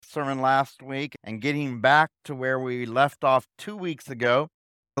sermon last week and getting back to where we left off 2 weeks ago.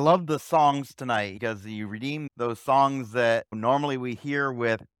 I love the songs tonight because you redeem those songs that normally we hear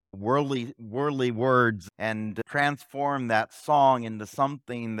with worldly words and transform that song into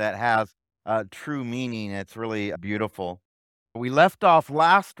something that has true meaning. It's really beautiful. We left off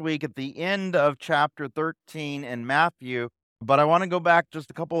last week at the end of chapter 13 in Matthew, but I want to go back just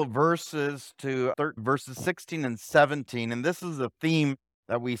a couple of verses to verses 16 and 17. And this is a theme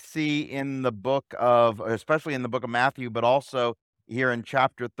that we see in the book of, especially in the book of Matthew, but also here in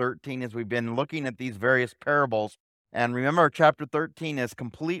chapter 13 as we've been looking at these various parables. And remember, chapter 13 is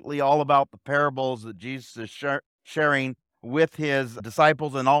completely all about the parables that Jesus is sharing with his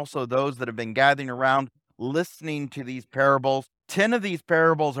disciples and also those that have been gathering around listening to these parables. 10 of these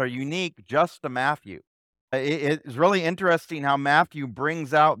parables are unique just to Matthew. It's really interesting how Matthew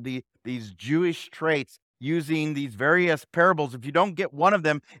brings out these Jewish traits using these various parables. If you don't get one of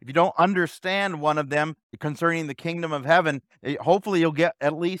them, if you don't understand one of them concerning the kingdom of heaven, hopefully you'll get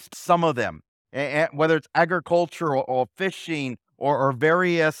at least some of them, whether it's agriculture or fishing or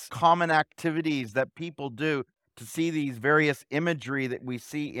various common activities that people do to see these various imagery that we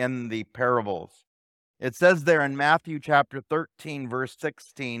see in the parables. It says there in Matthew chapter 13, verse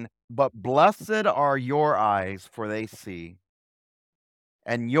 16, "But blessed are your eyes, for they see,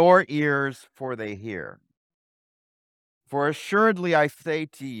 and your ears, for they hear. For assuredly I say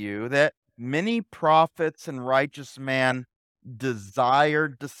to you that many prophets and righteous men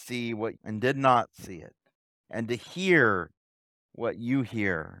desired to see what and did not see it, and to hear what you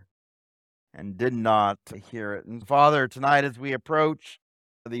hear and did not hear it." And Father, tonight as we approach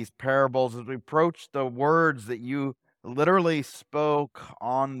these parables, as we approach the words that you literally spoke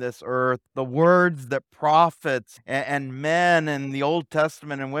on this earth, the words that prophets and men in the Old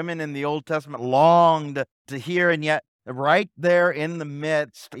Testament and women in the Old Testament longed to hear, and yet right there in the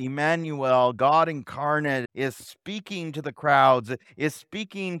midst, Emmanuel, God incarnate, is speaking to the crowds, is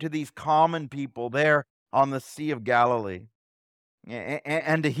speaking to these common people there on the Sea of Galilee.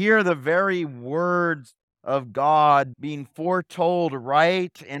 And to hear the very words of God being foretold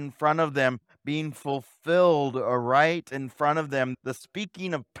right in front of them, being fulfilled right in front of them, the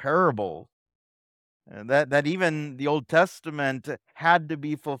speaking of parables, that even the Old Testament had to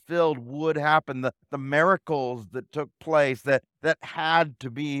be fulfilled would happen, the miracles that took place that had to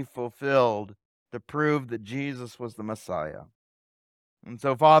be fulfilled to prove that Jesus was the Messiah. And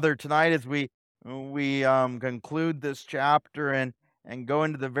so, Father, tonight as we conclude this chapter and go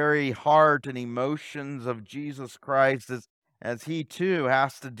into the very heart and emotions of Jesus Christ as he too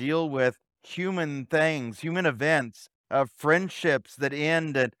has to deal with human things, human events, friendships that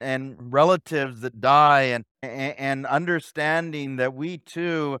end and relatives that die and understanding that we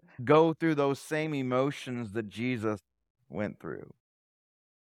too go through those same emotions that Jesus went through.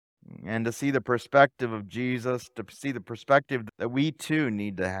 And to see the perspective of Jesus, to see the perspective that we too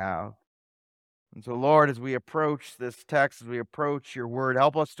need to have. And so, Lord, as we approach this text, as we approach your word,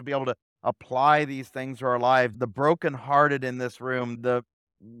 help us to be able to apply these things to our lives. The brokenhearted in this room,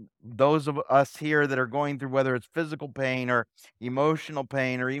 those of us here that are going through whether it's physical pain or emotional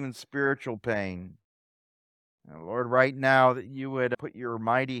pain or even spiritual pain. Lord, right now that you would put your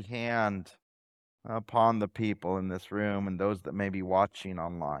mighty hand upon the people in this room and those that may be watching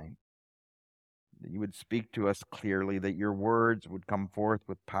online. That you would speak to us clearly, that your words would come forth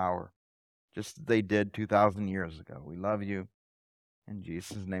with power, just as they did 2,000 years ago. We love you. In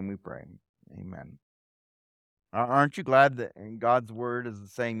Jesus' name we pray. Amen. Aren't you glad that God's word is the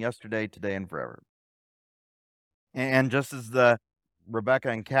same yesterday, today, and forever? And just as the Rebecca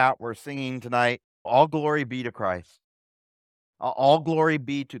and Kat were singing tonight, all glory be to Christ. All glory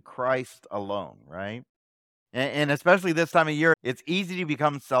be to Christ alone, right? And especially this time of year, it's easy to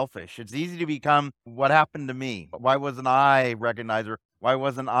become selfish. It's easy to become, what happened to me? Why wasn't I recognized? Or why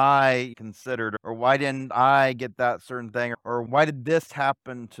wasn't I considered? Or why didn't I get that certain thing? Or why did this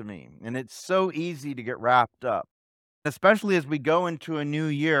happen to me? And it's so easy to get wrapped up, especially as we go into a new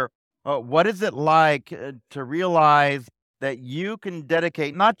year. What is it like to realize that you can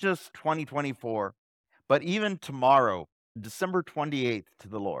dedicate not just 2024, but even tomorrow, December 28th, to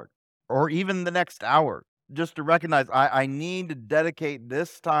the Lord, or even the next hour, just to recognize I need to dedicate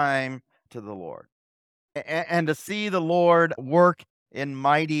this time to the Lord and to see the Lord work in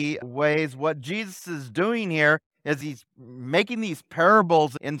mighty ways. What Jesus is doing here is he's making these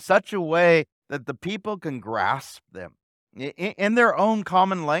parables in such a way that the people can grasp them in their own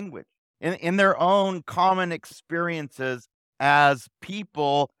common language, in their own common experiences as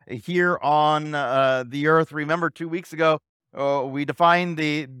people here on the earth. Remember 2 weeks ago, we defined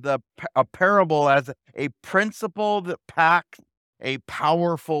a parable as a principle that packs a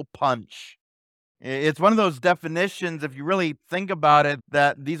powerful punch. It's one of those definitions, if you really think about it,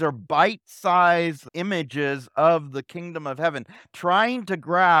 that these are bite-sized images of the kingdom of heaven, trying to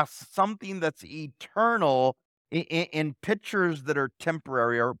grasp something that's eternal in pictures that are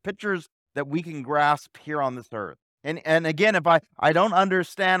temporary or pictures that we can grasp here on this earth. And again, if I don't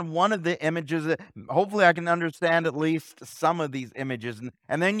understand one of the images, hopefully I can understand at least some of these images.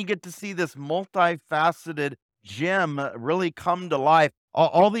 And then you get to see this multifaceted gem really come to life.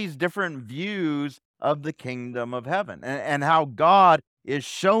 All these different views of the kingdom of heaven and how God is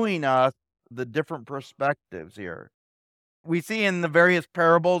showing us the different perspectives here. We see in the various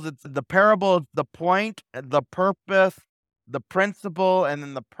parables, it's the parable of the point, the purpose, the principle, and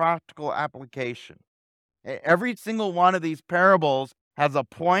then the practical application. Every single one of these parables has a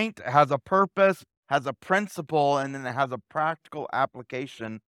point, has a purpose, has a principle, and then it has a practical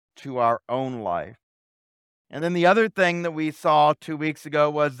application to our own life. And then the other thing that we saw 2 weeks ago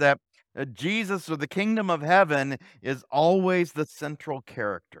was that Jesus, or the kingdom of heaven, is always the central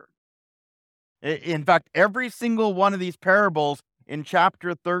character. In fact, every single one of these parables in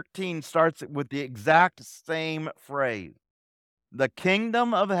chapter 13 starts with the exact same phrase. The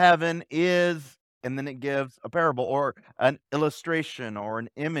kingdom of heaven is, and then it gives a parable or an illustration or an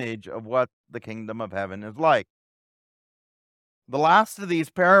image of what the kingdom of heaven is like. The last of these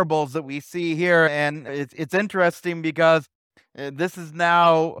parables that we see here, and it's interesting because this is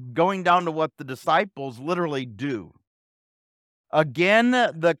now going down to what the disciples literally do. Again,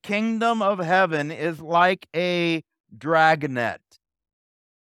 the kingdom of heaven is like a dragnet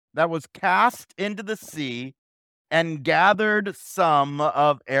that was cast into the sea and gathered some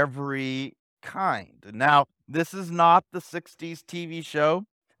of every kind. Now, this is not the 60s TV show.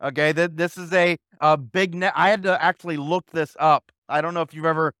 Okay, this is a big net. I had to actually look this up. I don't know if you've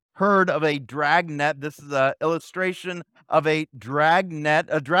ever heard of a dragnet. This is an illustration of a dragnet.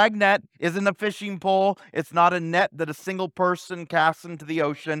 A dragnet isn't a fishing pole. It's not a net that a single person casts into the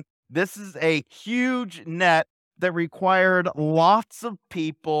ocean. This is a huge net that required lots of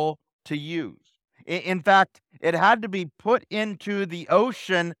people to use. In fact, it had to be put into the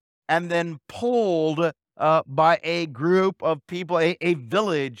ocean and then pulled by a group of people, a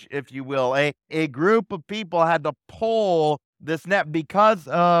village, if you will. A group of people had to pull this net because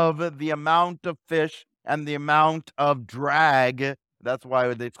of the amount of fish and the amount of drag. That's why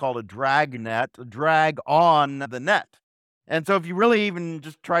it's called a drag net, drag on the net. And so if you really even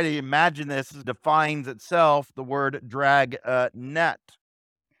just try to imagine this, it defines itself, the word drag net.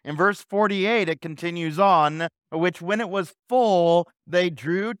 In verse 48, it continues on, which when it was full, they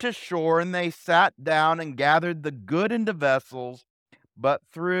drew to shore, and they sat down and gathered the good into vessels, but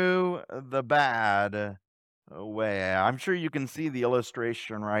threw the bad away. I'm sure you can see the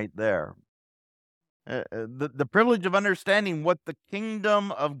illustration right there. The privilege of understanding what the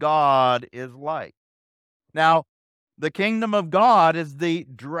kingdom of God is like. Now, the kingdom of God is the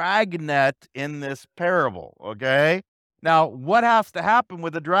dragnet in this parable, okay? Now, what has to happen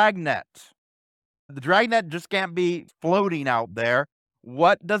with a dragnet? The dragnet just can't be floating out there.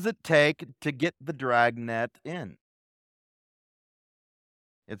 What does it take to get the dragnet in?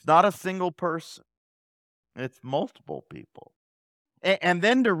 It's not a single person. It's multiple people. And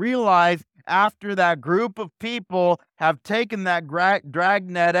then to realize after that group of people have taken that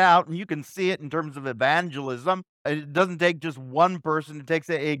dragnet out, and you can see it in terms of evangelism, it doesn't take just one person, it takes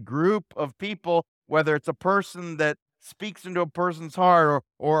a group of people, whether it's a person that speaks into a person's heart,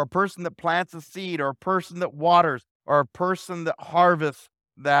 or a person that plants a seed, or a person that waters, or a person that harvests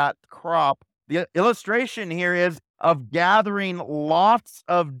that crop. The illustration here is of gathering lots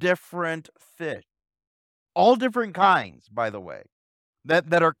of different fish, all different kinds, by the way,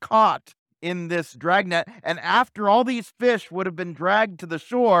 that are caught in this dragnet. And after all these fish would have been dragged to the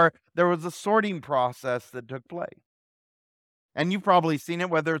shore, there was a sorting process that took place. And you've probably seen it,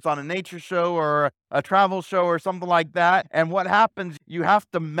 whether it's on a nature show or a travel show or something like that. And what happens, you have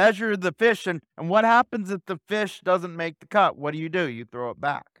to measure the fish. And what happens if the fish doesn't make the cut? What do? You throw it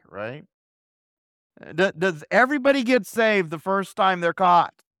back, right? Does everybody get saved the first time they're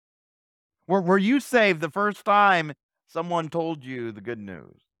caught? Were you saved the first time someone told you the good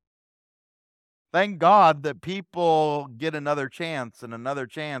news? Thank God that people get another chance and another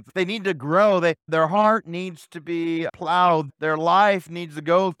chance. They need to grow. Their heart needs to be plowed. Their life needs to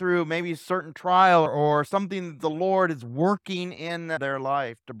go through maybe a certain trial or something that the Lord is working in their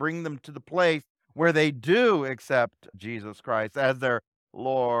life to bring them to the place where they do accept Jesus Christ as their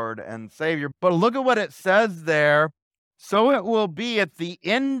Lord and Savior. But look at what it says there. So it will be at the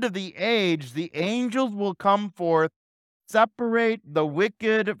end of the age, the angels will come forth, separate the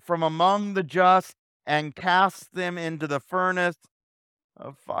wicked from among the just, and cast them into the furnace.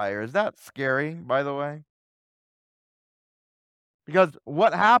 of fire. Is that scary, by the way? Because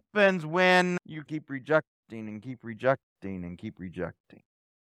what happens when you keep rejecting and keep rejecting and keep rejecting?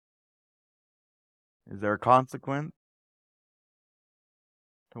 Is there a consequence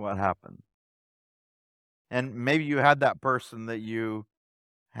to what happens? And maybe you had that person that you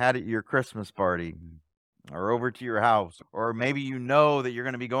had at your Christmas party or over to your house, or maybe you know that you're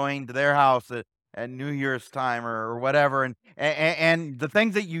going to be going to their house at New Year's time or whatever. And the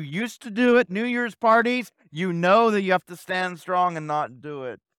things that you used to do at New Year's parties, you know that you have to stand strong and not do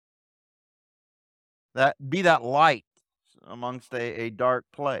it. That be that light amongst a dark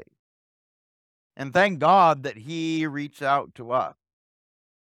place. And thank God that he reached out to us.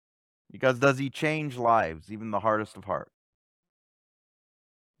 Because does he change lives, even the hardest of hearts?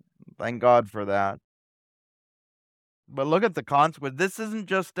 Thank God for that. But look at the consequence. This isn't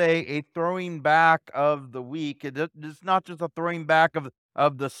just a throwing back of the weak. It's not just a throwing back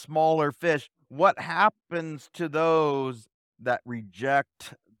of the smaller fish. What happens to those that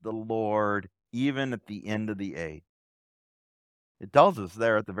reject the Lord, even at the end of the age? It tells us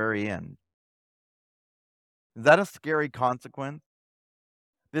there at the very end. Is that a scary consequence?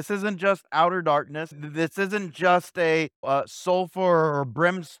 This isn't just outer darkness. This isn't just a sulfur or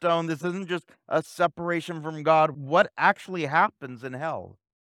brimstone. This isn't just a separation from God. What actually happens in hell?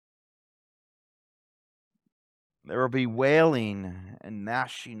 There will be wailing and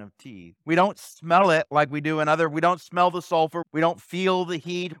gnashing of teeth. We don't smell it like we do in other. We don't smell the sulfur. We don't feel the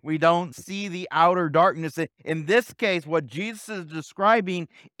heat. We don't see the outer darkness. In this case, what Jesus is describing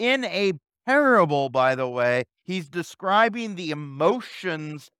in a parable, by the way, he's describing the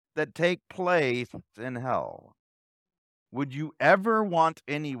emotions that take place in hell. Would you ever want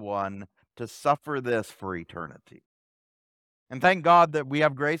anyone to suffer this for eternity? And thank God that we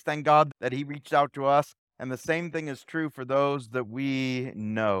have grace. Thank God that he reached out to us. And the same thing is true for those that we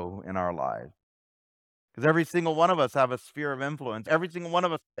know in our lives. Because every single one of us have a sphere of influence. Every single one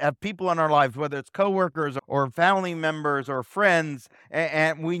of us have people in our lives, whether it's coworkers or family members or friends,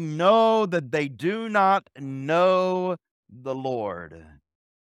 and we know that they do not know the Lord.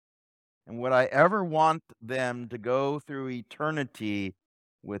 And would I ever want them to go through eternity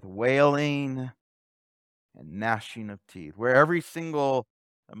with wailing and gnashing of teeth, where every single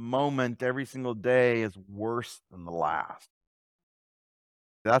moment, every single day is worse than the last?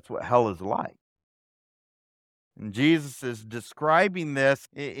 That's what hell is like. And Jesus is describing this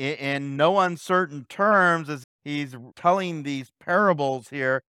in no uncertain terms as he's telling these parables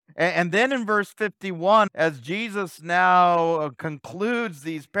here. And then in verse 51, as Jesus now concludes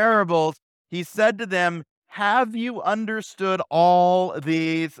these parables, he said to them, "Have you understood all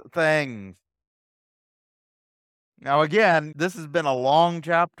these things?" Now, again, this has been a long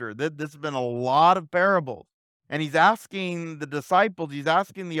chapter. This has been a lot of parables. And he's asking the disciples, he's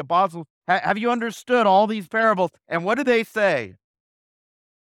asking the apostles, have you understood all these parables? And what do they say?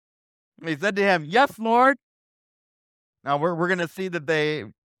 They said to him, "Yes, Lord." Now, we're going to see that they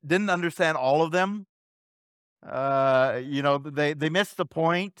didn't understand all of them. They missed the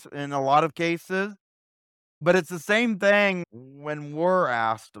point in a lot of cases. But it's the same thing when we're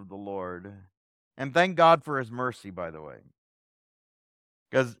asked of the Lord. And thank God for his mercy, by the way.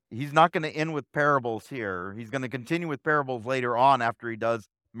 Because he's not going to end with parables here. He's going to continue with parables later on after he does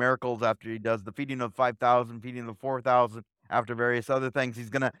miracles, after he does the feeding of 5,000, feeding of 4,000, after various other things. He's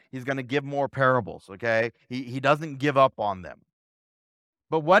gonna give more parables, okay? He doesn't give up on them.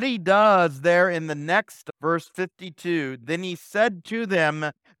 But what he does there in the next verse 52, then he said to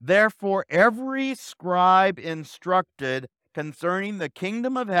them, "Therefore every scribe instructed concerning the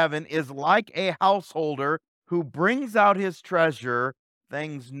kingdom of heaven is like a householder who brings out his treasure,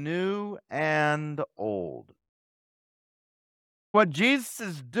 things new and old." What Jesus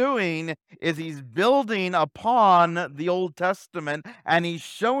is doing is he's building upon the Old Testament and he's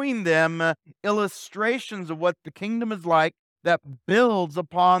showing them illustrations of what the kingdom is like that builds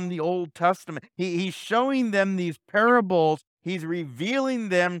upon the Old Testament. He's showing them these parables. He's revealing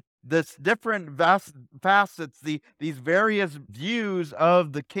them this different facets, these various views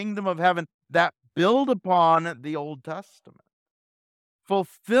of the kingdom of heaven that build upon the Old Testament,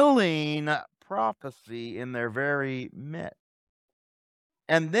 fulfilling prophecy in their very midst.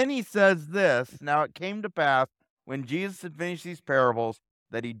 And then he says this, "Now it came to pass when Jesus had finished these parables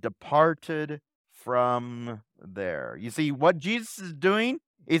that he departed from there." You see, what Jesus is doing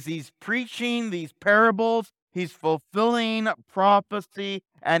is he's preaching these parables, he's fulfilling prophecy,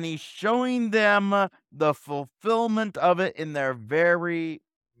 and he's showing them the fulfillment of it in their very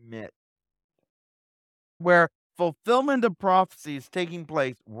midst. Where fulfillment of prophecy is taking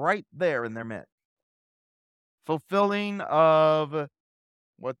place right there in their midst. Fulfilling of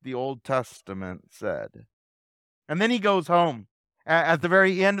what the Old Testament said. And then he goes home. At the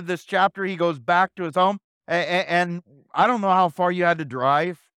very end of this chapter, he goes back to his home. And I don't know how far you had to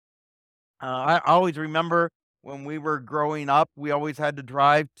drive. I always remember when we were growing up, we always had to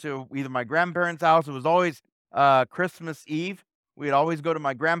drive to either my grandparents' house. It was always Christmas Eve. We'd always go to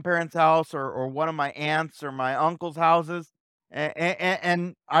my grandparents' house or one of my aunts or my uncle's houses.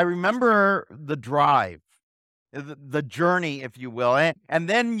 And I remember the drive, the journey, if you will. And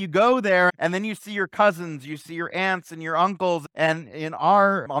then you go there and then you see your cousins, you see your aunts and your uncles. And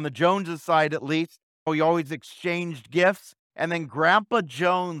on the Joneses side at least, we always exchanged gifts. And then Grandpa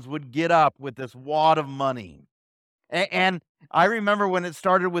Jones would get up with this wad of money. And I remember when it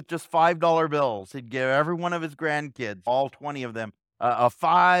started with just $5 bills, he'd give every one of his grandkids, all 20 of them, a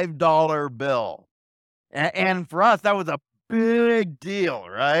 $5 bill. And for us, that was a big deal,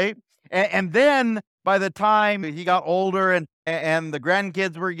 right? And then by the time he got older and the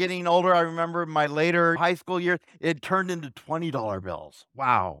grandkids were getting older, I remember my later high school years, it turned into $20 bills.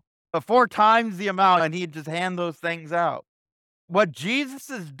 Wow. 4 times the amount, and he'd just hand those things out. What Jesus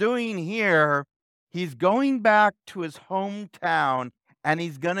is doing here, he's going back to his hometown and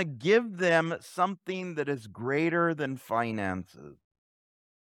he's going to give them something that is greater than finances.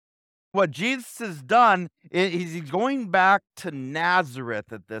 What Jesus has done is he's going back to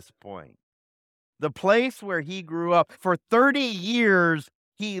Nazareth at this point, the place where he grew up. For 30 years,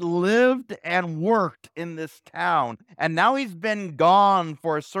 he lived and worked in this town. And now he's been gone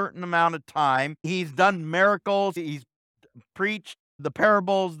for a certain amount of time. He's done miracles. He's preached the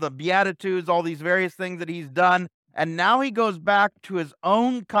parables, the Beatitudes, all these various things that he's done. And now he goes back to his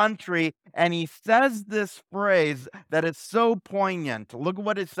own country and he says this phrase that is so poignant. Look at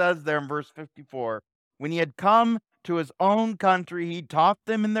what it says there in verse 54. When he had come to his own country, he taught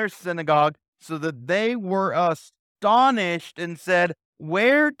them in their synagogue so that they were astonished and said,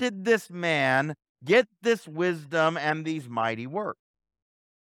 "Where did this man get this wisdom and these mighty works?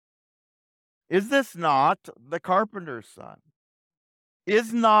 Is this not the carpenter's son?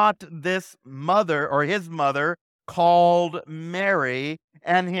 Is not this mother or his mother called Mary,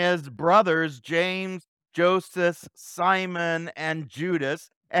 and his brothers James, Joseph, Simon, and Judas,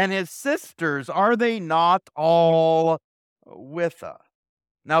 and his sisters, are they not all with us?"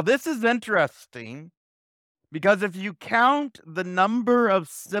 Now, this is interesting because if you count the number of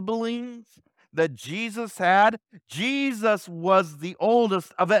siblings that Jesus had, Jesus was the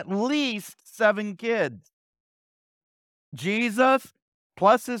oldest of at least 7 kids. Jesus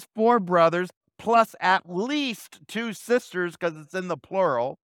plus his 4 brothers plus at least 2 sisters, because it's in the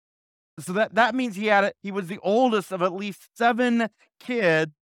plural. So that means he was the oldest of at least 7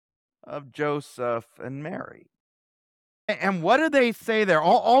 kids of Joseph and Mary. And what do they say there?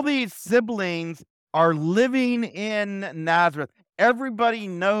 All these siblings are living in Nazareth. Everybody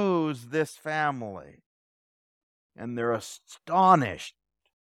knows this family. And they're astonished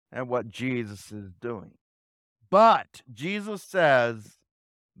at what Jesus is doing. But Jesus says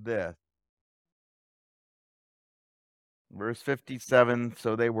this. Verse 57,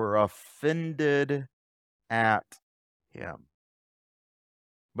 so they were offended at him.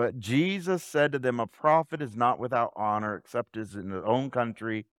 But Jesus said to them, a prophet is not without honor except in his own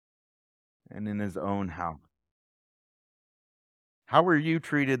country and in his own house. How were you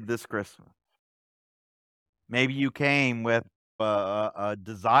treated this Christmas? Maybe you came with a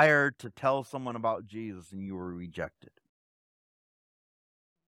desire to tell someone about Jesus and you were rejected.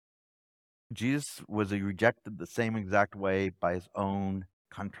 Jesus was rejected the same exact way by his own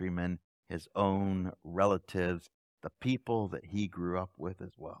countrymen, his own relatives, the people that he grew up with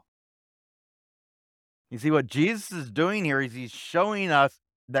as well. You see, what Jesus is doing here is he's showing us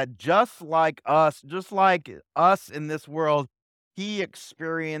that just like us in this world, he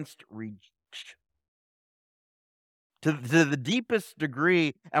experienced rejection to the deepest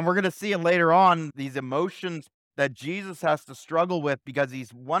degree. And we're going to see later on these emotions that Jesus has to struggle with because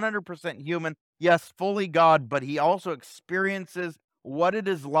he's 100% human, yes, fully God, but he also experiences what it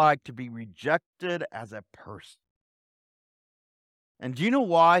is like to be rejected as a person. And do you know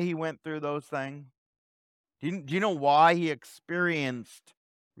why he went through those things? Do you know why he experienced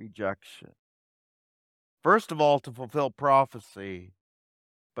rejection? First of all, to fulfill prophecy,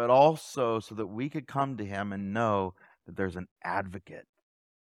 but also so that we could come to him and know that there's an advocate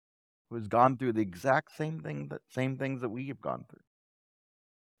who has gone through the exact same things that we have gone through.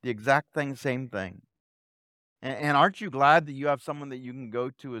 The exact same thing. And aren't you glad that you have someone that you can go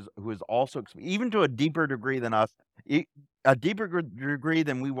to who is also, even to a deeper degree than us, a deeper degree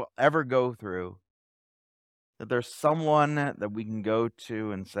than we will ever go through, that there's someone that we can go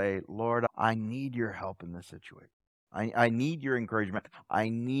to and say, Lord, I need your help in this situation. I need your encouragement. I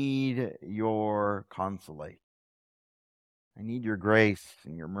need your consolation. I need your grace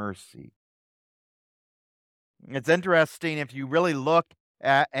and your mercy. It's interesting if you really look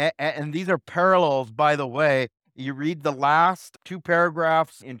and these are parallels, by the way. You read the last two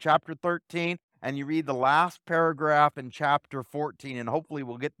paragraphs in chapter 13, and you read the last paragraph in chapter 14, and hopefully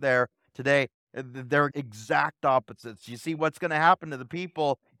we'll get there today. They're exact opposites. You see what's going to happen to the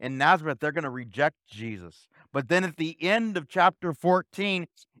people in Nazareth. They're going to reject Jesus. But then at the end of chapter 14,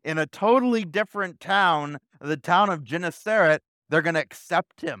 in a totally different town, the town of Gennesaret, they're going to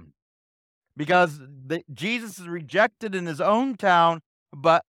accept him. Because Jesus is rejected in his own town,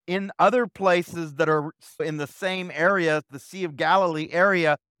 but in other places that are in the same area, the Sea of Galilee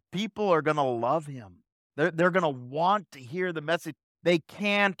area, people are going to love him. They're going to want to hear the message. They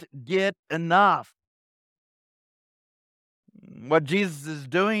can't get enough. What Jesus is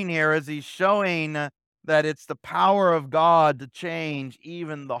doing here is he's showing that it's the power of God to change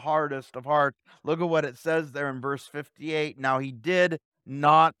even the hardest of hearts. Look at what it says there in verse 58. Now he did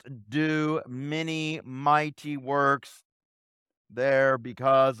not do many mighty works there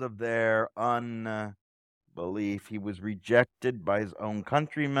because of their unbelief. He was rejected by his own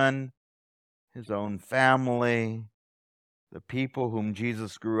countrymen, his own family. The people whom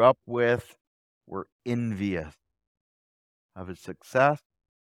Jesus grew up with were envious of his success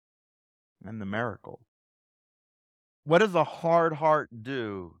and the miracle. What does a hard heart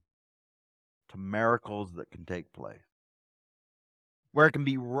do to miracles that can take place? Where it can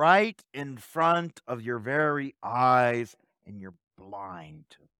be right in front of your very eyes and you're blind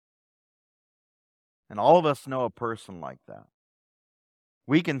to it. And all of us know a person like that.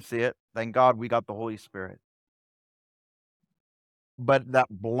 We can see it. Thank God we got the Holy Spirit. But that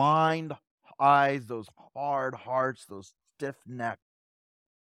blind eyes, those hard hearts, those stiff necks,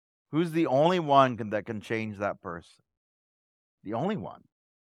 who's the only one that can change that person? The only one.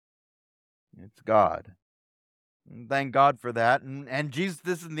 It's God. And thank God for that. And Jesus,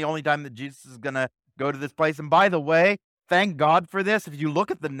 this isn't the only time that Jesus is going to go to this place. And by the way, thank God for this. If you look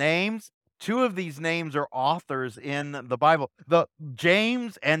at the names, two of these names are authors in the Bible. The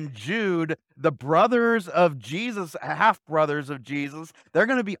James and Jude, the brothers of Jesus, half-brothers of Jesus, they're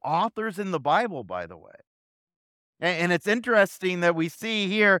going to be authors in the Bible, by the way. And it's interesting that we see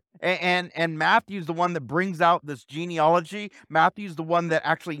here, and Matthew's the one that brings out this genealogy. Matthew's the one that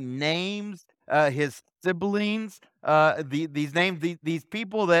actually names his siblings, these names, these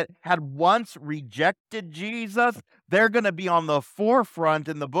people that had once rejected Jesus. They're going to be on the forefront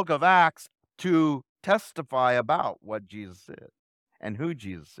in the book of Acts to testify about what Jesus is and who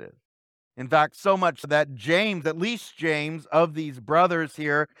Jesus is. In fact, so much that James, at least James, of these brothers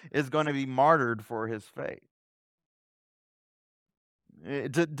here, is going to be martyred for his faith.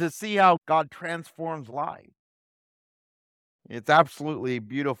 To see how God transforms life. It's absolutely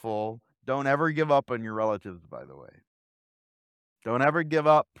beautiful. Don't ever give up on your relatives, by the way. Don't ever give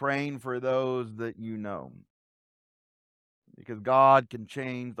up praying for those that you know. Because God can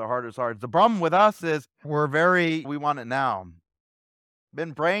change the hardest hearts. The problem with us is we want it now.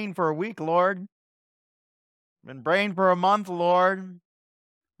 Been praying for a week, Lord. Been praying for a month, Lord.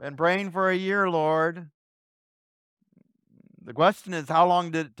 Been praying for a year, Lord. The question is, how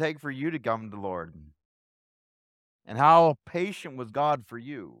long did it take for you to come to the Lord? And how patient was God for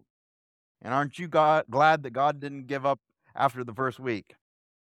you? And aren't you glad that God didn't give up after the first week?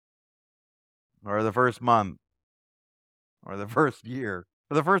 Or the first month? Or the first year?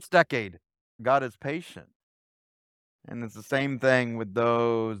 Or the first decade? God is patient. And it's the same thing with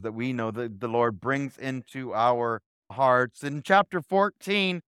those that we know that the Lord brings into our hearts. In chapter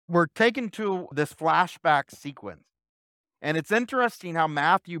 14, we're taken to this flashback sequence. And it's interesting how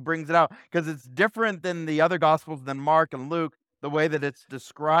Matthew brings it out because it's different than the other Gospels, than Mark and Luke, the way that it's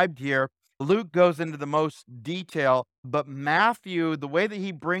described here. Luke goes into the most detail, but Matthew, the way that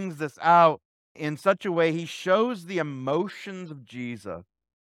he brings this out in such a way, he shows the emotions of Jesus.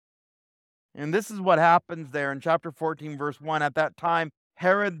 And this is what happens there in chapter 14, verse 1. At that time,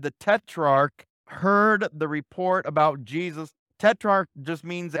 Herod the Tetrarch heard the report about Jesus. Tetrarch just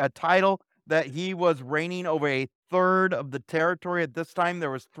means a title, that he was reigning over a third of the territory. At this time,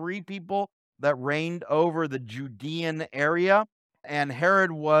 there was 3 people that reigned over the Judean area, and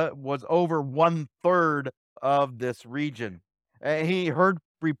Herod was over 1/3 of this region. He heard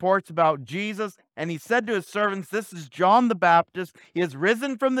reports about Jesus, and he said to his servants, "This is John the Baptist. He has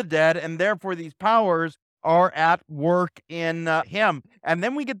risen from the dead, and therefore these powers are at work in him." And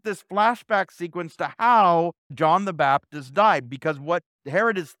then we get this flashback sequence to how John the Baptist died, because what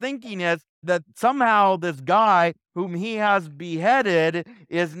Herod is thinking is that somehow this guy whom he has beheaded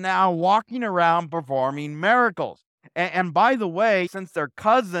is now walking around performing miracles. And by the way, since they're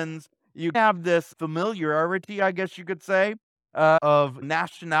cousins, you have this familiarity, I guess you could say, of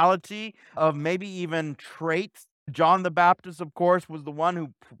nationality, of maybe even traits. John the Baptist, of course, was the one who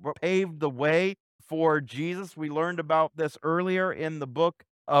paved the way for Jesus. We learned about this earlier in the book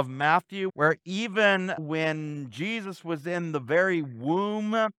of Matthew, where even when Jesus was in the very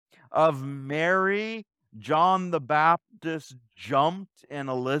womb of Mary, John the Baptist jumped in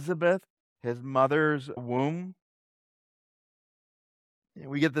Elizabeth, his mother's womb.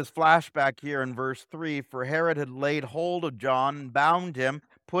 We get this flashback here in verse 3. For Herod had laid hold of John, bound him,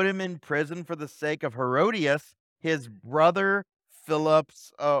 put him in prison for the sake of Herodias, his brother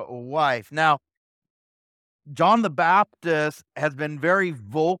Philip's wife. Now, John the Baptist has been very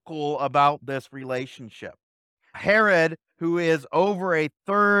vocal about this relationship. Herod, who is over a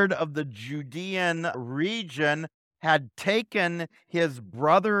third of the Judean region, had taken his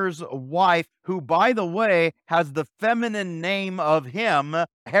brother's wife, who, by the way, has the feminine name of him,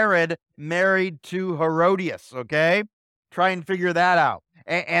 Herod, married to Herodias, okay? Try and figure that out.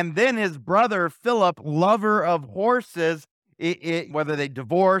 And then his brother Philip, lover of horses, whether they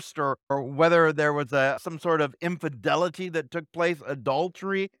divorced or whether there was some sort of infidelity that took place,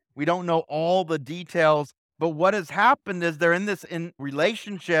 adultery, we don't know all the details. But what has happened is they're in this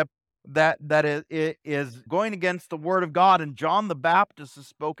relationship that is going against the word of God, and John the Baptist has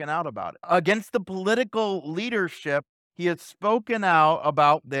spoken out about it. Against the political leadership, he has spoken out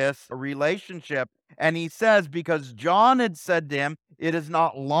about this relationship, and he says, because John had said to him, it is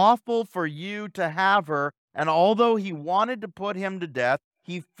not lawful for you to have her, and although he wanted to put him to death,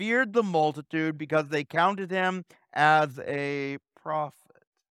 he feared the multitude because they counted him as a prophet.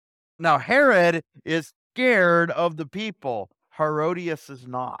 Now, Herod is scared of the people. Herodias is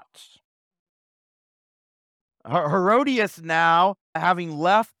not. Herodias now, having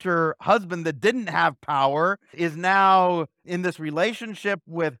left her husband that didn't have power, is now in this relationship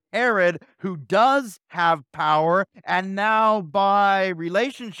with Herod, who does have power, and now by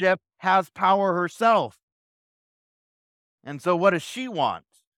relationship has power herself. And so what does she want?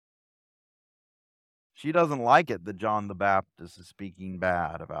 She doesn't like it that John the Baptist is speaking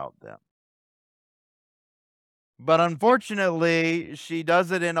bad about them. But unfortunately, she does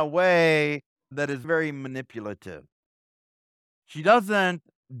it in a way that is very manipulative. She doesn't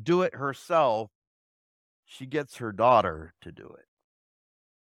do it herself. She gets her daughter to do it.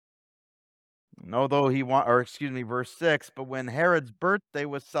 And although verse 6, but when Herod's birthday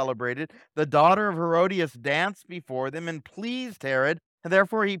was celebrated, the daughter of Herodias danced before them and pleased Herod, and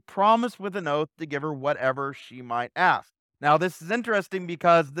therefore he promised with an oath to give her whatever she might ask. Now, this is interesting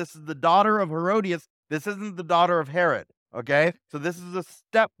because this is the daughter of Herodias. This isn't the daughter of Herod, okay? So this is a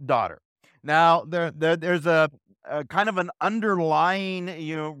stepdaughter. Now, there's a kind of an underlying,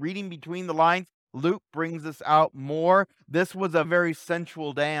 reading between the lines. Luke brings this out more. This was a very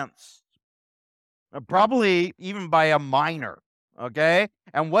sensual dance, probably even by a minor, okay?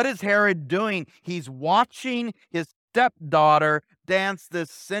 And what is Herod doing? He's watching his stepdaughter dance this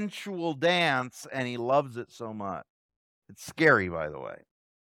sensual dance, and he loves it so much. It's scary, by the way.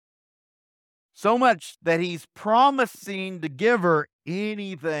 So much that he's promising to give her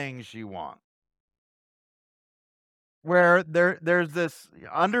anything she wants. Where there's this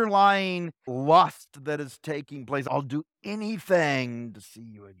underlying lust that is taking place. I'll do anything to see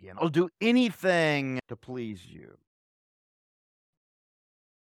you again. I'll do anything to please you.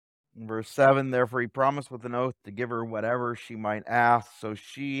 In verse 7, therefore he promised with an oath to give her whatever she might ask. So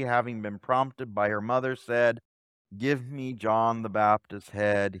she, having been prompted by her mother, said, give me John the Baptist's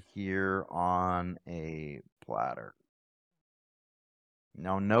head here on a platter.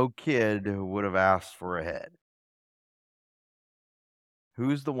 Now, no kid would have asked for a head.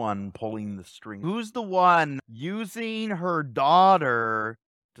 Who's the one pulling the string? Who's the one using her daughter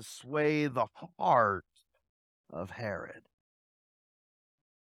to sway the heart of Herod?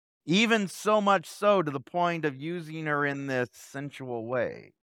 Even so much so to the point of using her in this sensual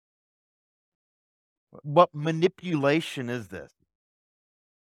way. What manipulation is this?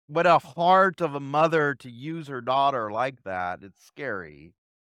 What a heart of a mother to use her daughter like that. It's scary.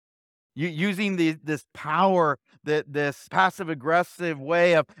 Using this power, this passive aggressive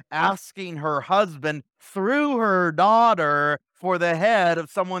way of asking her husband through her daughter for the head of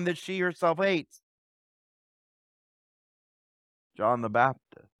someone that she herself hates. John the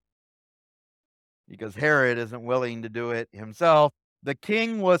Baptist. Because Herod isn't willing to do it himself. The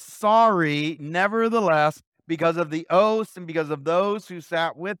king was sorry, nevertheless, because of the oaths and because of those who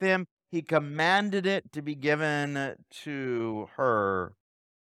sat with him, he commanded it to be given to her.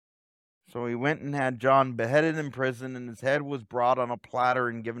 So he went and had John beheaded in prison, and his head was brought on a platter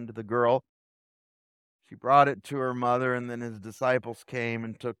and given to the girl. She brought it to her mother, and then his disciples came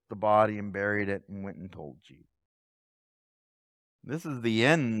and took the body and buried it and went and told Jesus. This is the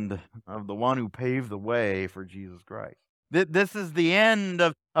end of the one who paved the way for Jesus Christ. This is the end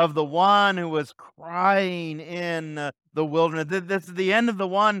of the one who was crying in the wilderness. This is the end of the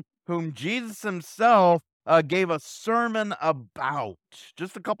one whom Jesus himself gave a sermon about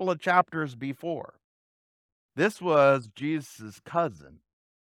just a couple of chapters before. This was Jesus' cousin.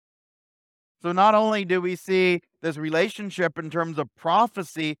 So not only do we see this relationship in terms of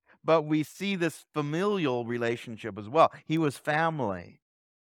prophecy, but we see this familial relationship as well. He was family.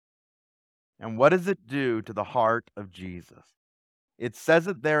 And what does it do to the heart of Jesus? It says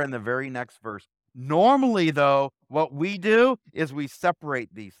it there in the very next verse. Normally, though, what we do is we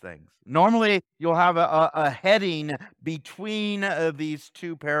separate these things. Normally, you'll have a heading between these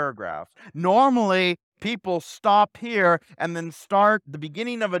two paragraphs. Normally, people stop here and then start the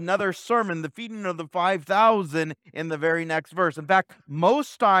beginning of another sermon, the feeding of the 5,000, in the very next verse. In fact,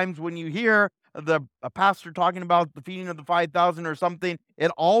 most times when you hear a pastor talking about the feeding of the 5,000 or something, it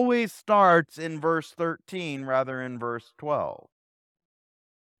always starts in verse 13 rather than verse 12.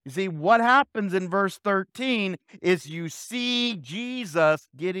 You see, what happens in verse 13 is you see Jesus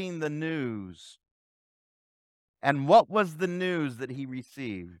getting the news. And what was the news that he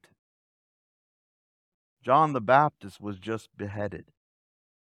received? John the Baptist was just beheaded.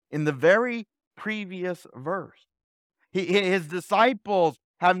 In the very previous verse, his disciples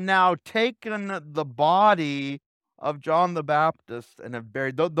have now taken the body of John the Baptist and have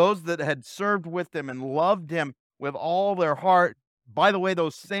buried those that had served with him and loved him with all their heart. By the way,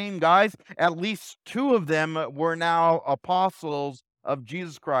 those same guys, at least two of them were now apostles of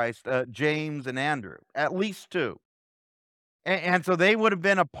Jesus Christ, James and Andrew, at least two. And so they would have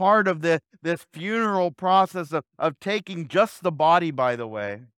been a part of this funeral process of taking just the body, by the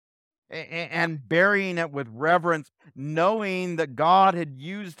way, and burying it with reverence, knowing that God had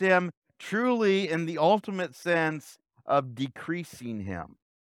used him truly in the ultimate sense of decreasing him,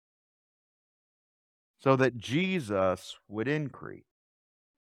 so that Jesus would increase,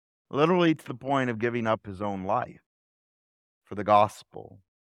 literally to the point of giving up his own life for the gospel.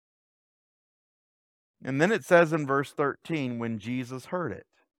 And then it says in verse 13, when Jesus heard it,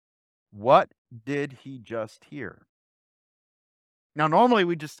 what did he just hear? Now, normally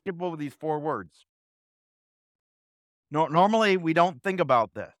we just skip over these 4 words. No, normally we don't think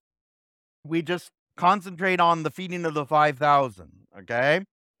about this. We just concentrate on the feeding of the 5,000, okay?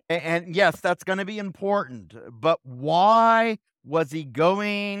 And yes, that's going to be important. But why was he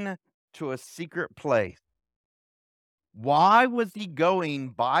going to a secret place? Why was he going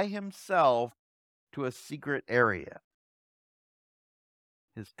by himself to a secret area?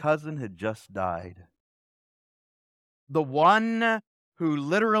 His cousin had just died. The one who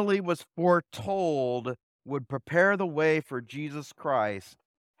literally was foretold would prepare the way for Jesus Christ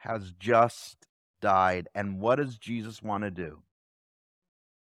has just died. And what does Jesus want to do?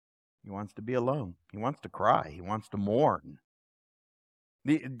 He wants to be alone. He wants to cry. He wants to mourn.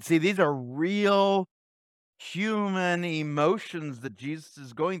 See, these are real human emotions that Jesus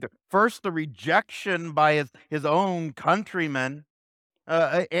is going through. First, the rejection by his own countrymen.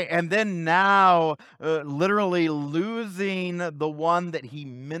 And then now, literally losing the one that he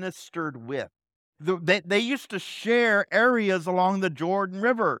ministered with. They used to share areas along the Jordan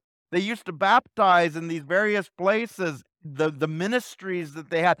River. They used to baptize in these various places, the ministries that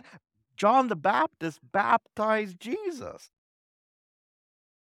they had. John the Baptist baptized Jesus.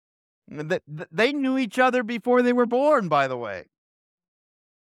 They knew each other before they were born, by the way.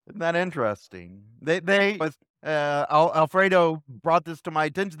 Isn't that interesting? Alfredo brought this to my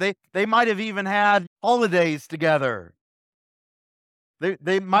attention. They might have even had holidays together.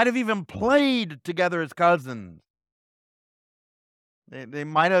 They might have even played together as cousins. They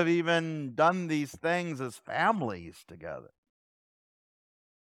might have even done these things as families together.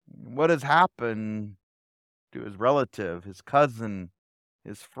 What has happened to his relative, his cousin,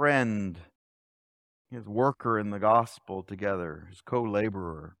 his friend, his worker in the gospel together, his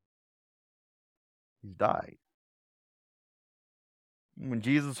co-laborer? He's died. When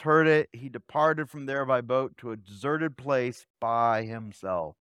Jesus heard it, he departed from there by boat to a deserted place by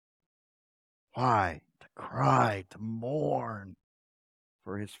himself. Why? To cry, to mourn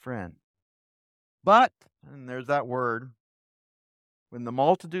for his friend. But, and there's that word, when the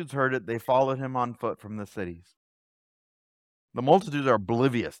multitudes heard it, they followed him on foot from the cities. The multitudes are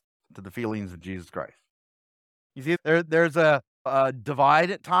oblivious to the feelings of Jesus Christ. You see, there's a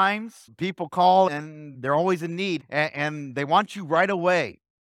divide at times. People call and they're always in need, and they want you right away.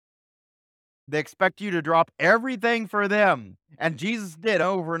 They expect you to drop everything for them. And Jesus did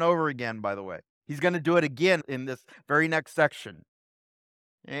over and over again, by the way. He's going to do it again in this very next section.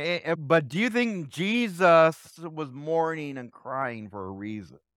 But do you think Jesus was mourning and crying for a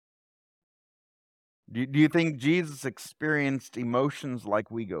reason? Do you think Jesus experienced emotions like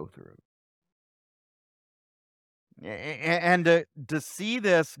we go through? And to see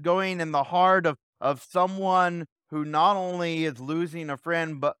this going in the heart of someone who not only is losing a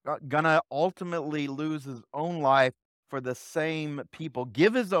friend, but gonna ultimately lose his own life for the same people,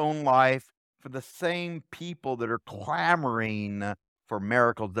 give his own life for the same people that are clamoring for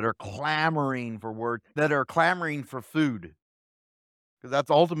miracles, that are clamoring for word, that are clamoring for food. Because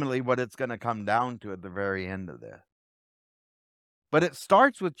that's ultimately what it's gonna come down to at the very end of this. But it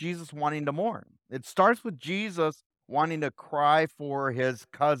starts with Jesus wanting to mourn. It starts with Jesus wanting to cry for his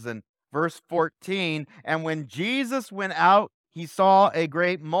cousin. Verse 14, and when Jesus went out, he saw a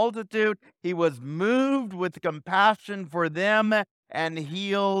great multitude. He was moved with compassion for them and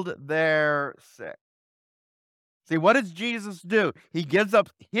healed their sick. See, what does Jesus do? He gives up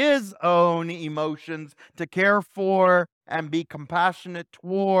his own emotions to care for and be compassionate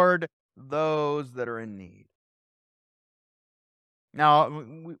toward those that are in need. Now,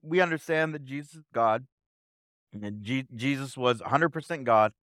 we understand that Jesus is God, and Jesus was 100%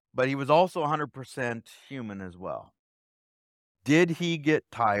 God, but he was also 100% human as well. Did he get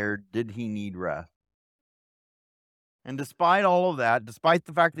tired? Did he need rest? And despite all of that, despite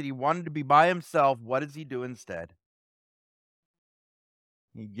the fact that he wanted to be by himself, what does he do instead?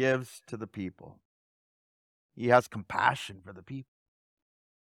 He gives to the people. He has compassion for the people.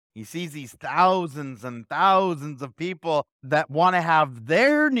 He sees these thousands and thousands of people that want to have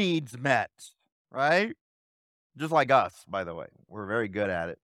their needs met, right? Just like us, by the way. We're very good at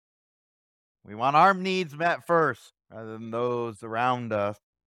it. We want our needs met first rather than those around us.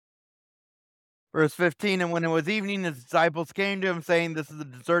 Verse 15, and when it was evening, his disciples came to him saying, this is a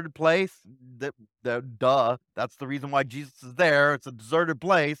deserted place. Duh. That's the reason why Jesus is there. It's a deserted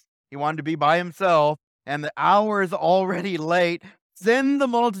place. He wanted to be by himself, and the hour is already late. Send the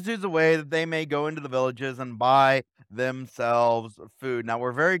multitudes away that they may go into the villages and buy themselves food. Now,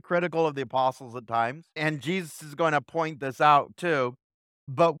 we're very critical of the apostles at times, and Jesus is going to point this out too.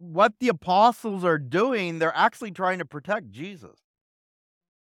 But what the apostles are doing, they're actually trying to protect Jesus.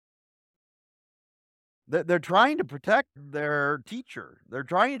 They're trying to protect their teacher. They're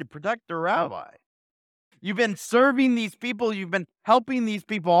trying to protect their rabbi. You've been serving these people. You've been helping these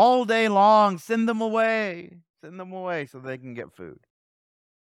people all day long. Send them away. Send them away so they can get food.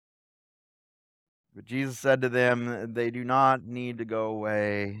 But Jesus said to them, they do not need to go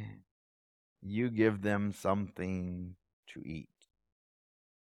away. You give them something to eat.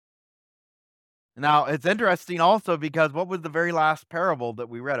 Now, it's interesting also because what was the very last parable that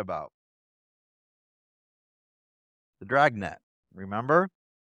we read about? The dragnet, remember?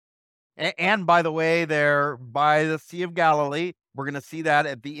 And by the way, they're by the Sea of Galilee. We're going to see that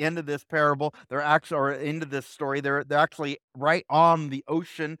at the end of this parable. They're actually, or into this story, they're actually right on the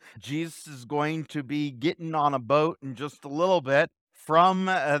ocean. Jesus is going to be getting on a boat in just a little bit from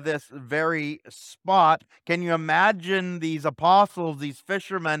this very spot. Can you imagine these apostles, these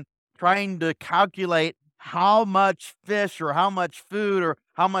fishermen, trying to calculate how much fish or how much food or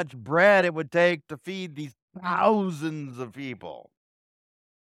how much bread it would take to feed these thousands of people?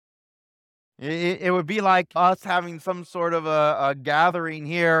 It would be like us having some sort of a gathering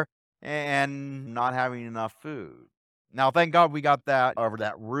here and not having enough food. Now, thank God we got that over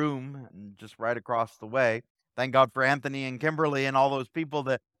that room just right across the way. Thank God for Anthony and Kimberly and all those people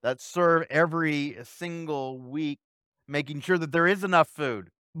that serve every single week, making sure that there is enough food.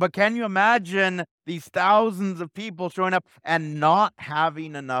 But can you imagine these thousands of people showing up and not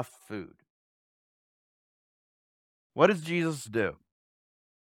having enough food? What does Jesus do?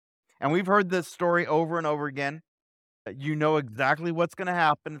 And we've heard this story over and over again. You know exactly what's going to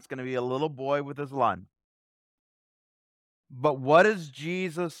happen. It's going to be a little boy with his lunch. But what does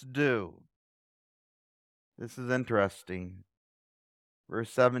Jesus do? This is interesting.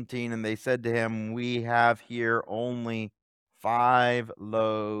 Verse 17, and they said to him, we have here only 5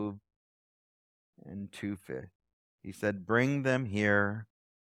 loaves and 2 fish. He said, bring them here.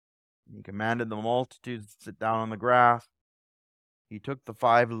 He commanded the multitudes to sit down on the grass. He took the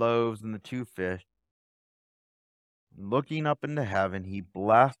 5 loaves and the 2 fish. Looking up into heaven, he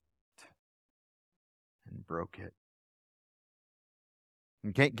blessed and broke it.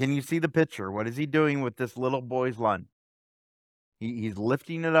 And can you see the picture? What is he doing with this little boy's lunch? He's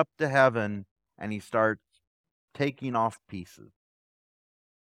lifting it up to heaven, and he starts taking off pieces.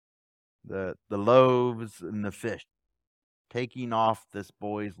 The loaves and the fish, taking off this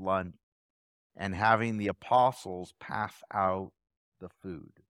boy's lunch and having the apostles pass out the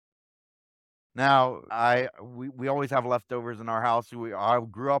food. Now, we always have leftovers in our house. I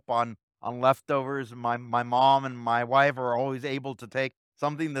grew up on leftovers. My mom and my wife are always able to take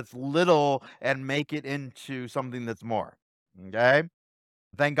something that's little and make it into something that's more. Okay?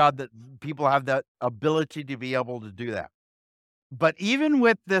 Thank God that people have that ability to be able to do that. But even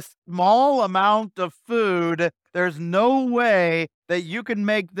with this small amount of food, there's no way that you can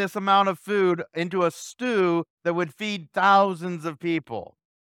make this amount of food into a stew that would feed thousands of people.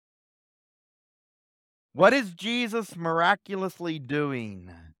 What is Jesus miraculously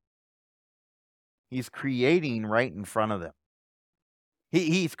doing? He's creating right in front of them.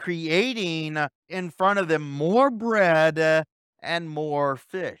 He's creating in front of them more bread and more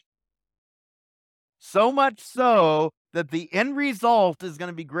fish. So much so that the end result is going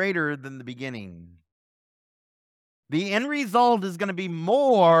to be greater than the beginning. The end result is going to be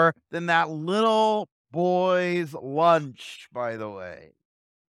more than that little boy's lunch, by the way.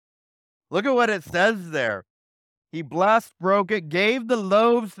 Look at what it says there. He blessed, broke it, gave the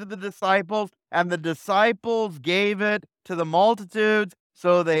loaves to the disciples, and the disciples gave it to the multitudes.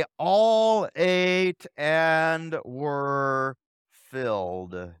 So they all ate and were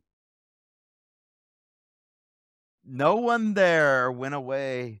filled. No one there went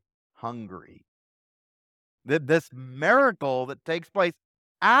away hungry. This miracle that takes place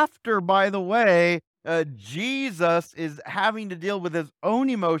after, by the way, Jesus is having to deal with his own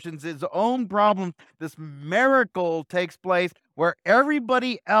emotions, his own problems. This miracle takes place where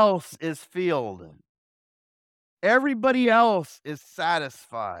everybody else is filled. Everybody else is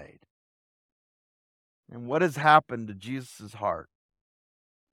satisfied. And what has happened to Jesus' heart?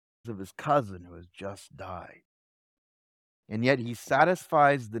 Of his cousin who has just died. And yet he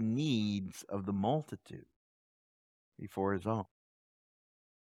satisfies the needs of the multitude before his own.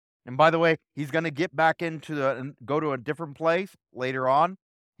 And by the way, he's going to get back go to a different place later on.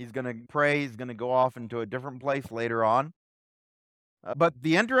 He's going to pray. He's going to go off into a different place later on. But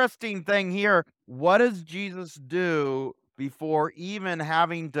the interesting thing here, what does Jesus do before even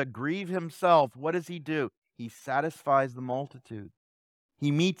having to grieve himself? What does he do? He satisfies the multitude.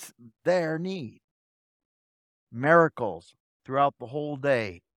 He meets their need. Miracles throughout the whole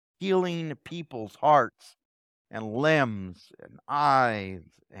day, healing people's hearts and limbs and eyes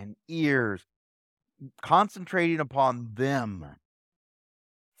and ears, concentrating upon them,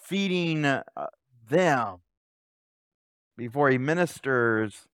 feeding them before he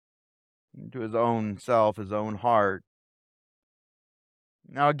ministers to his own self, his own heart.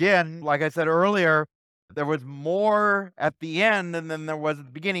 Now, again, like I said earlier, there was more at the end than there was at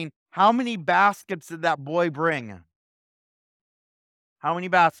the beginning. How many baskets did that boy bring? How many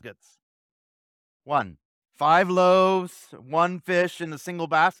baskets? One. 5 loaves, 1 fish in a single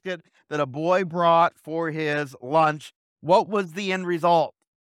basket that a boy brought for his lunch. What was the end result?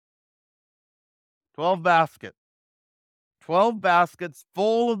 12 baskets. 12 baskets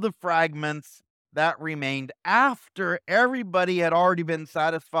full of the fragments that remained after everybody had already been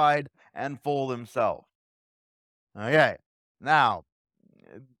satisfied and full themselves. Okay, now,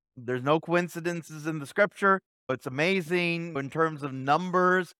 there's no coincidences in the scripture. It's amazing in terms of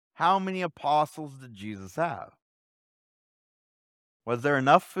numbers. How many apostles did Jesus have? Was there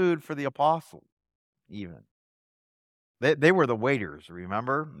enough food for the apostles even? They were the waiters,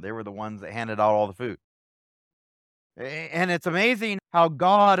 remember? They were the ones that handed out all the food. And it's amazing how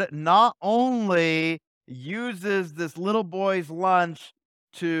God not only uses this little boy's lunch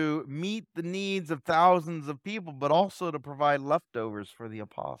to meet the needs of thousands of people, but also to provide leftovers for the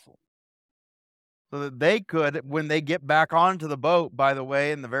apostles. So that they could, when they get back onto the boat, by the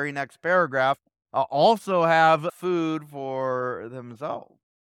way, in the very next paragraph, also have food for themselves.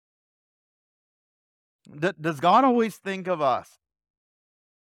 Does God always think of us?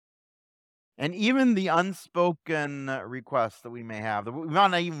 And even the unspoken requests that we may have, that we might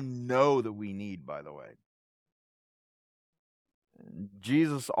not even know that we need, by the way.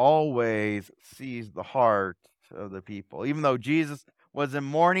 Jesus always sees the heart of the people. Even though Jesus was in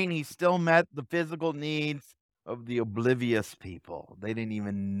mourning, he still met the physical needs of the oblivious people. They didn't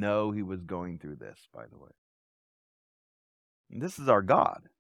even know he was going through this, by the way. And this is our God.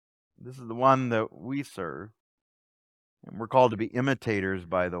 This is the one that we serve. And we're called to be imitators,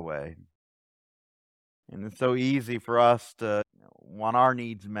 by the way. And it's so easy for us to want our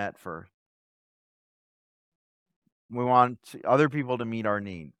needs met first. We want other people to meet our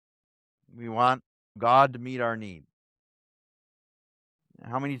needs. We want God to meet our needs.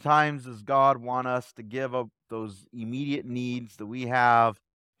 How many times does God want us to give up those immediate needs that we have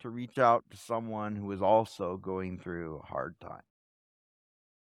to reach out to someone who is also going through a hard time?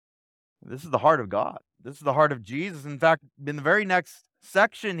 This is the heart of God. This is the heart of Jesus. In fact, in the very next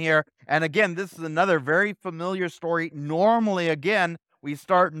section here. And again, this is another very familiar story. Normally, again, we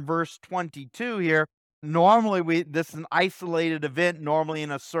start in verse 22 here. Normally, this is an isolated event, normally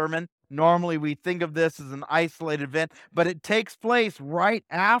in a sermon. Normally, we think of this as an isolated event, but it takes place right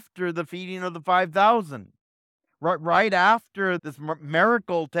after the feeding of the 5,000. Right after this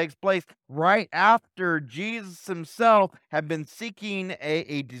miracle takes place, right after Jesus himself had been seeking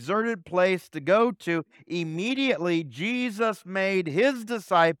a deserted place to go to, immediately Jesus made his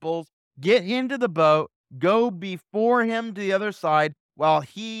disciples get into the boat, go before him to the other side, while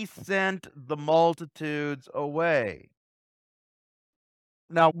he sent the multitudes away.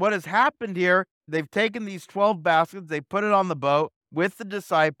 Now, what has happened here, they've taken these 12 baskets, they put it on the boat with the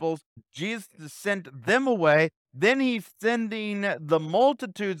disciples. Jesus sent them away. Then he's sending the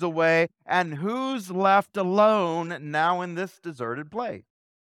multitudes away. And who's left alone now in this deserted place?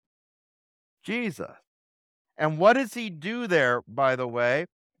 Jesus. And what does he do there, by the way?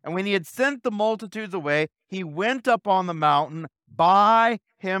 And when he had sent the multitudes away, he went up on the mountain by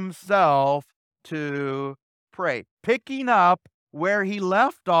himself to pray, picking up where he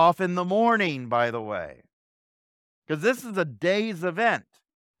left off in the morning, by the way, because this is a day's event.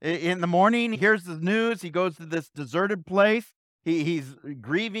 In the morning, he hears the news. He goes to this deserted place. He's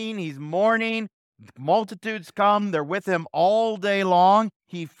grieving. He's mourning. Multitudes come. They're with him all day long.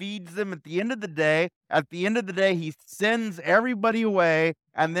 He feeds them at the end of the day. At the end of the day, he sends everybody away.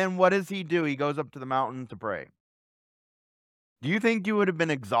 And then what does he do? He goes up to the mountain to pray. Do you think you would have been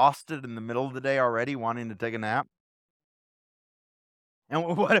exhausted in the middle of the day already, wanting to take a nap?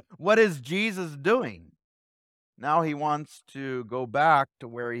 And what is Jesus doing? Now he wants to go back to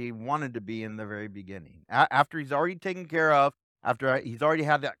where he wanted to be in the very beginning. After he's already taken care of, after he's already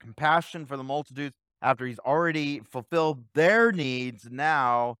had that compassion for the multitudes, after he's already fulfilled their needs,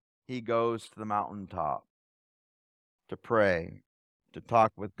 now he goes to the mountaintop to pray, to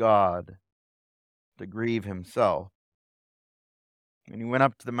talk with God, to grieve himself. And he went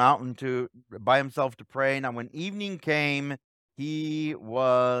up to the mountain by himself to pray. Now when evening came, he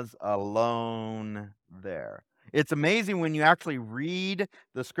was alone there. It's amazing when you actually read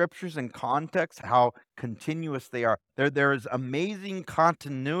the scriptures in context how continuous they are. There is amazing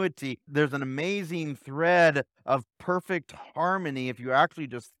continuity. There's an amazing thread of perfect harmony if you actually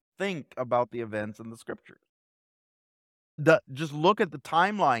just think about the events in the scriptures. Just look at the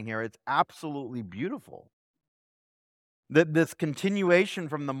timeline here. It's absolutely beautiful. This continuation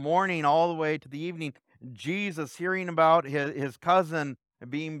from the morning all the way to the evening, Jesus hearing about his cousin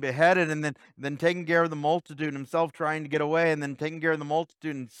being beheaded, and then taking care of the multitude, himself trying to get away, and then taking care of the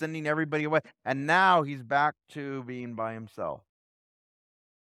multitude and sending everybody away. And now he's back to being by himself,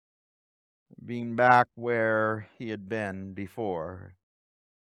 being back where he had been before.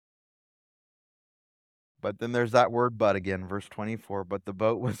 But then there's that word "but" again, verse 24. But the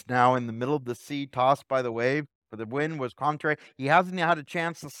boat was now in the middle of the sea, tossed by the wave, for the wind was contrary. He hasn't had a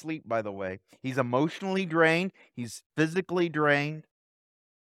chance to sleep, by the way. He's emotionally drained. He's physically drained.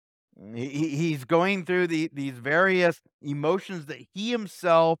 He's going through these various emotions that he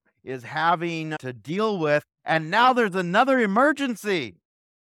himself is having to deal with. And now there's another emergency,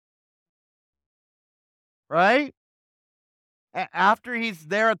 right? After he's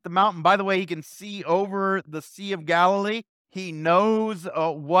there at the mountain, by the way, he can see over the Sea of Galilee. He knows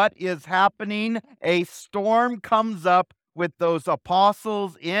what is happening. A storm comes up with those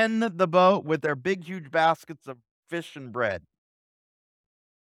apostles in the boat with their big, huge baskets of fish and bread.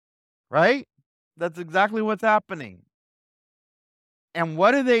 Right? That's exactly what's happening. And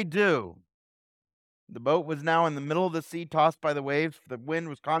what do? The boat was now in the middle of the sea, tossed by the waves. The wind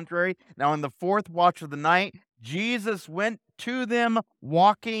was contrary. Now, in the fourth watch of the night, Jesus went to them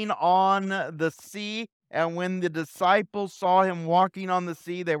walking on the sea. And when the disciples saw him walking on the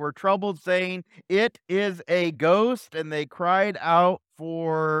sea, they were troubled, saying, "It is a ghost," and they cried out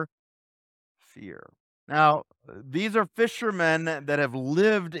for fear. Now, these are fishermen that have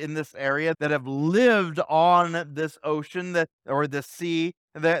lived in this area, that have lived on this ocean or the sea,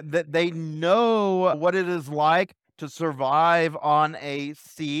 that they know what it is like to survive on a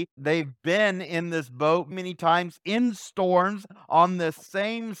sea. They've been in this boat many times in storms on this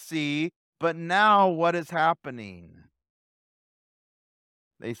same sea, but now what is happening?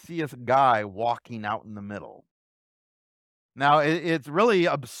 They see a guy walking out in the middle. Now, it's really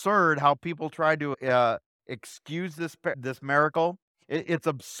absurd how people try to excuse this miracle. It's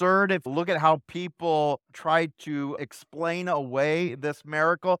absurd if you look at how people try to explain away this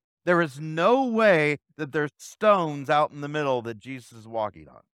miracle. There is no way that there's stones out in the middle that Jesus is walking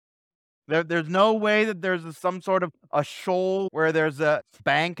on. There's no way that there's some sort of a shoal where there's a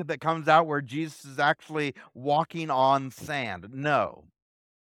bank that comes out where Jesus is actually walking on sand. No.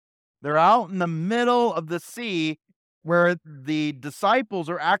 They're out in the middle of the sea where the disciples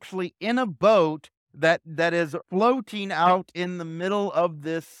are actually in a boat that is floating out in the middle of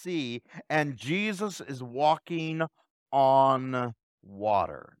this sea, and Jesus is walking on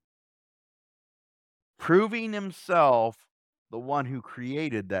water, proving himself the one who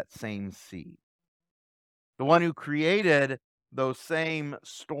created that same sea, the one who created those same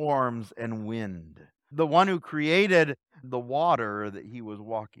storms and wind, the one who created the water that he was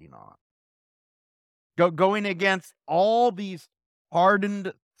walking on. Going against all these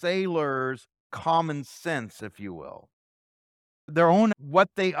hardened sailors' common sense, if you will. Their own, what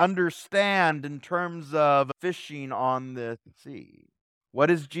they understand in terms of fishing on the sea. What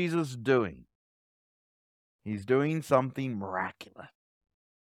is Jesus doing? He's doing something miraculous.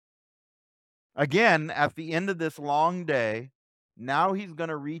 Again, at the end of this long day, now he's going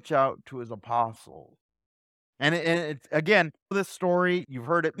to reach out to his apostles. And it's, again, this story, you've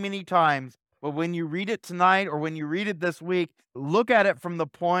heard it many times, but when you read it tonight or when you read it this week, look at it from the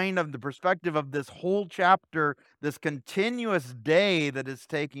point of the perspective of this whole chapter, this continuous day that is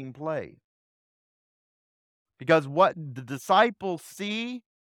taking place. Because what the disciples see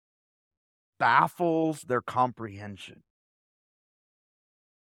baffles their comprehension.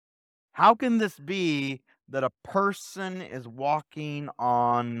 How can this be that a person is walking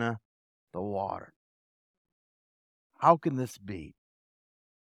on the water? How can this be?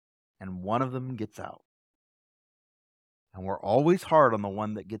 And one of them gets out. And we're always hard on the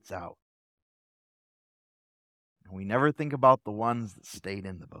one that gets out. And we never think about the ones that stayed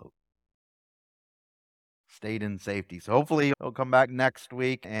in the boat, stayed in safety. So hopefully he'll come back next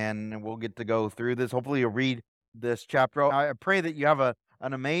week and we'll get to go through this. Hopefully you'll read this chapter. I pray that you have an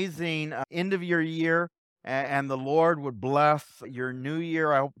amazing end of your year, and the Lord would bless your new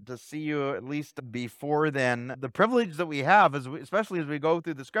year. I hope to see you at least before then. The privilege that we have, especially as we go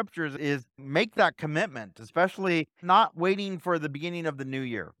through the scriptures, is make that commitment, especially not waiting for the beginning of the new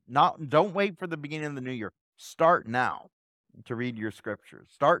year. Don't wait for the beginning of the new year. Start now to read your scriptures.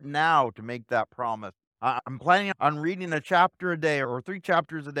 Start now to make that promise. I'm planning on reading a chapter a day or 3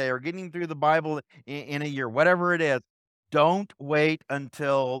 chapters a day or getting through the Bible in a year, whatever it is. Don't wait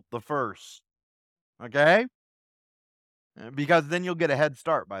until the first, okay? Because then you'll get a head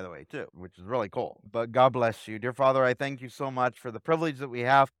start, by the way, too, which is really cool. But God bless you. Dear Father, I thank you so much for the privilege that we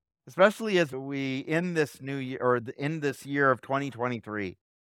have, especially as we end this new year or end this year of 2023.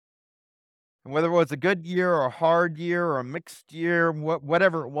 And whether it was a good year or a hard year or a mixed year,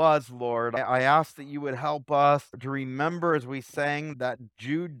 whatever it was, Lord, I ask that you would help us to remember as we sang that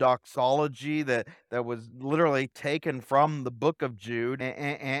Jude doxology that was literally taken from the book of Jude,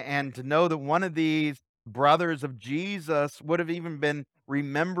 and to know that one of these brothers of Jesus would have even been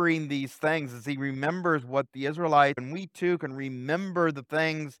remembering these things as he remembers what the Israelites, and we too can remember the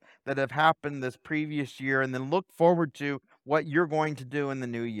things that have happened this previous year and then look forward to what you're going to do in the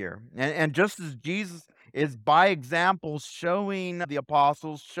new year. And just as Jesus is by example showing the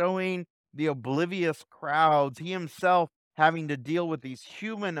apostles, showing the oblivious crowds, he himself having to deal with these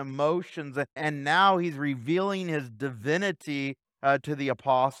human emotions, and now he's revealing his divinity to the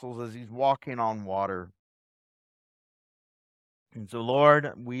apostles as he's walking on water. And so,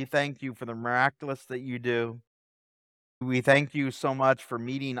 Lord, we thank you for the miraculous that you do. We thank you so much for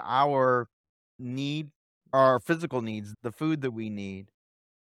meeting our need, our physical needs, the food that we need.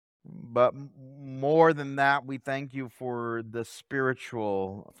 But more than that, we thank you for the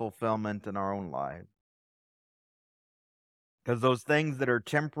spiritual fulfillment in our own lives. Because those things that are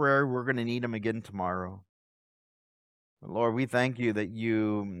temporary, we're going to need them again tomorrow. But Lord, we thank you that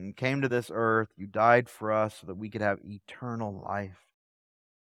you came to this earth, you died for us so that we could have eternal life,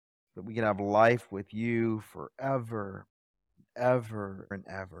 that we could have life with you forever, ever, and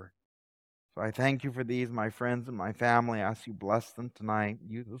ever. So I thank you for these, my friends and my family. I ask you bless them tonight.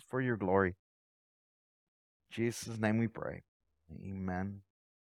 Use us for your glory. In Jesus' name we pray. Amen.